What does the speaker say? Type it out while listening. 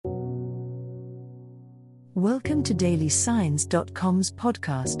Welcome to dailysigns.com's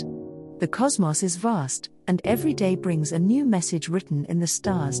podcast. The cosmos is vast, and every day brings a new message written in the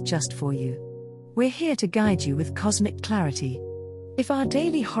stars just for you. We're here to guide you with cosmic clarity. If our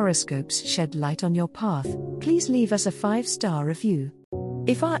daily horoscopes shed light on your path, please leave us a 5-star review.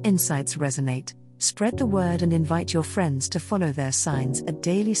 If our insights resonate, spread the word and invite your friends to follow their signs at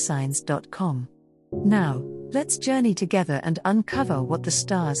dailysigns.com. Now, let's journey together and uncover what the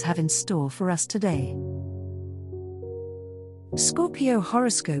stars have in store for us today. Scorpio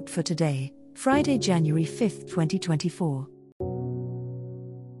horoscope for today, Friday, January 5, 2024.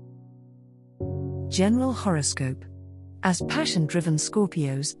 General horoscope. As passion-driven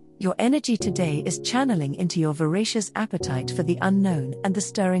Scorpios, your energy today is channeling into your voracious appetite for the unknown and the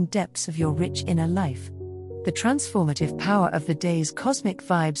stirring depths of your rich inner life. The transformative power of the day's cosmic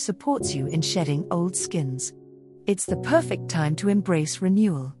vibe supports you in shedding old skins. It's the perfect time to embrace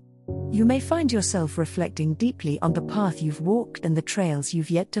renewal. You may find yourself reflecting deeply on the path you've walked and the trails you've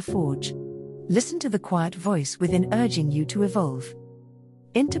yet to forge. Listen to the quiet voice within urging you to evolve.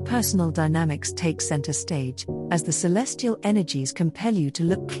 Interpersonal dynamics take center stage, as the celestial energies compel you to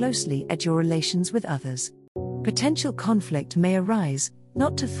look closely at your relations with others. Potential conflict may arise,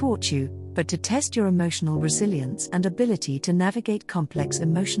 not to thwart you, but to test your emotional resilience and ability to navigate complex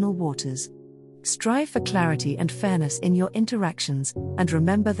emotional waters. Strive for clarity and fairness in your interactions, and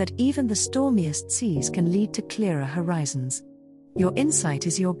remember that even the stormiest seas can lead to clearer horizons. Your insight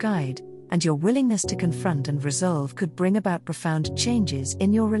is your guide, and your willingness to confront and resolve could bring about profound changes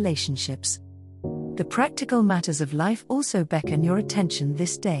in your relationships. The practical matters of life also beckon your attention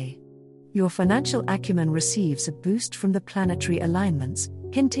this day. Your financial acumen receives a boost from the planetary alignments,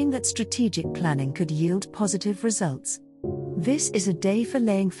 hinting that strategic planning could yield positive results. This is a day for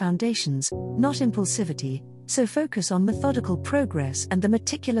laying foundations, not impulsivity, so focus on methodical progress and the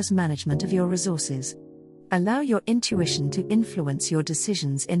meticulous management of your resources. Allow your intuition to influence your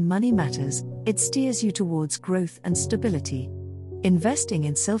decisions in money matters. It steers you towards growth and stability. Investing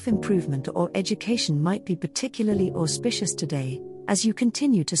in self-improvement or education might be particularly auspicious today, as you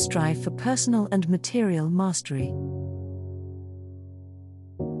continue to strive for personal and material mastery.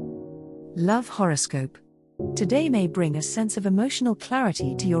 Love horoscope. Today may bring a sense of emotional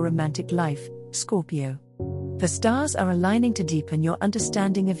clarity to your romantic life, Scorpio. The stars are aligning to deepen your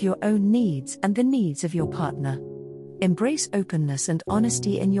understanding of your own needs and the needs of your partner. Embrace openness and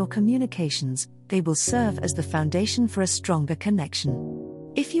honesty in your communications. They will serve as the foundation for a stronger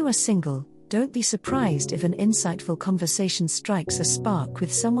connection. If you are single, don't be surprised if an insightful conversation strikes a spark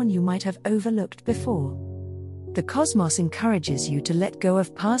with someone you might have overlooked before. The cosmos encourages you to let go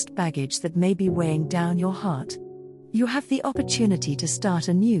of past baggage that may be weighing down your heart. You have the opportunity to start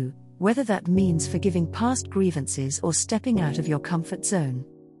anew, whether that means forgiving past grievances or stepping out of your comfort zone.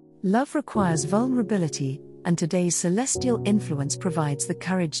 Love requires vulnerability, and today's celestial influence provides the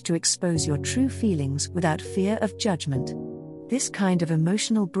courage to expose your true feelings without fear of judgment. This kind of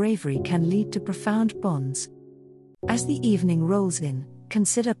emotional bravery can lead to profound bonds. As the evening rolls in,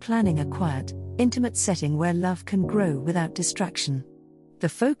 consider planning a quiet, intimate setting where love can grow without distraction. The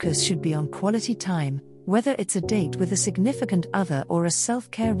focus should be on quality time, whether it's a date with a significant other or a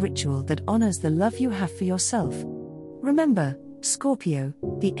self-care ritual that honors the love you have for yourself. Remember, Scorpio,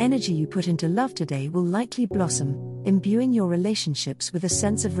 the energy you put into love today will likely blossom, imbuing your relationships with a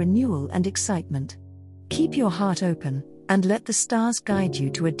sense of renewal and excitement. Keep your heart open, and let the stars guide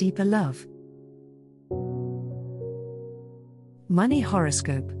you to a deeper love. Money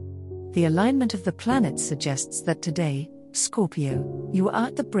horoscope. The alignment of the planets suggests that today, Scorpio, you are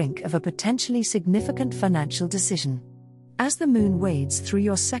at the brink of a potentially significant financial decision. As the moon wades through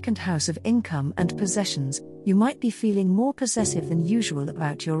your second house of income and possessions, you might be feeling more possessive than usual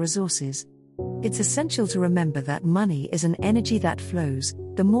about your resources. It's essential to remember that money is an energy that flows.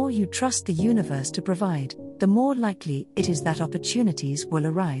 The more you trust the universe to provide, the more likely it is that opportunities will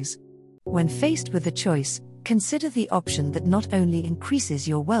arise. When faced with a choice, consider the option that not only increases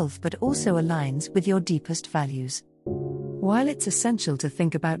your wealth but also aligns with your deepest values. While it's essential to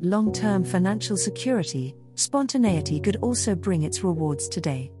think about long-term financial security, spontaneity could also bring its rewards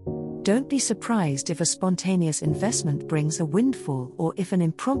today. Don't be surprised if a spontaneous investment brings a windfall or if an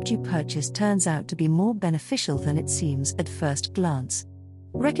impromptu purchase turns out to be more beneficial than it seems at first glance.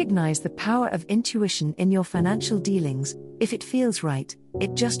 Recognize the power of intuition in your financial dealings. If it feels right,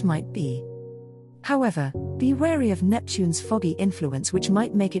 it just might be. However, be wary of Neptune's foggy influence, which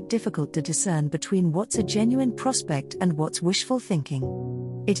might make it difficult to discern between what's a genuine prospect and what's wishful thinking.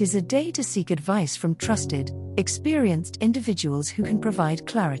 It is a day to seek advice from trusted, experienced individuals who can provide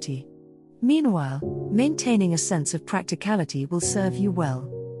clarity. Meanwhile, maintaining a sense of practicality will serve you well.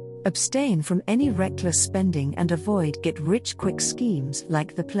 Abstain from any reckless spending and avoid get-rich-quick schemes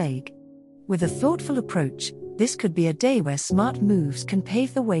like the plague. With a thoughtful approach, this could be a day where smart moves can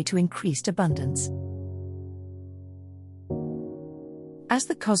pave the way to increased abundance. As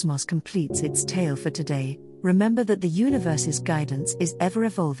the cosmos completes its tale for today, remember that the universe's guidance is ever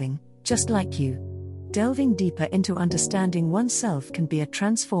evolving, just like you. Delving deeper into understanding oneself can be a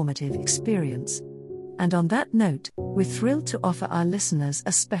transformative experience. And on that note, we're thrilled to offer our listeners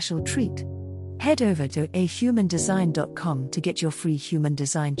a special treat. Head over to ahumandesign.com to get your free human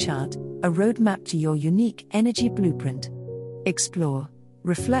design chart, a roadmap to your unique energy blueprint. Explore,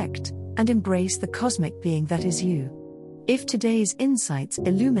 reflect, and embrace the cosmic being that is you. If today's insights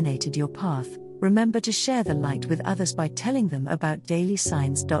illuminated your path, remember to share the light with others by telling them about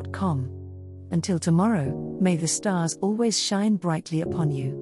dailysigns.com. Until tomorrow, may the stars always shine brightly upon you.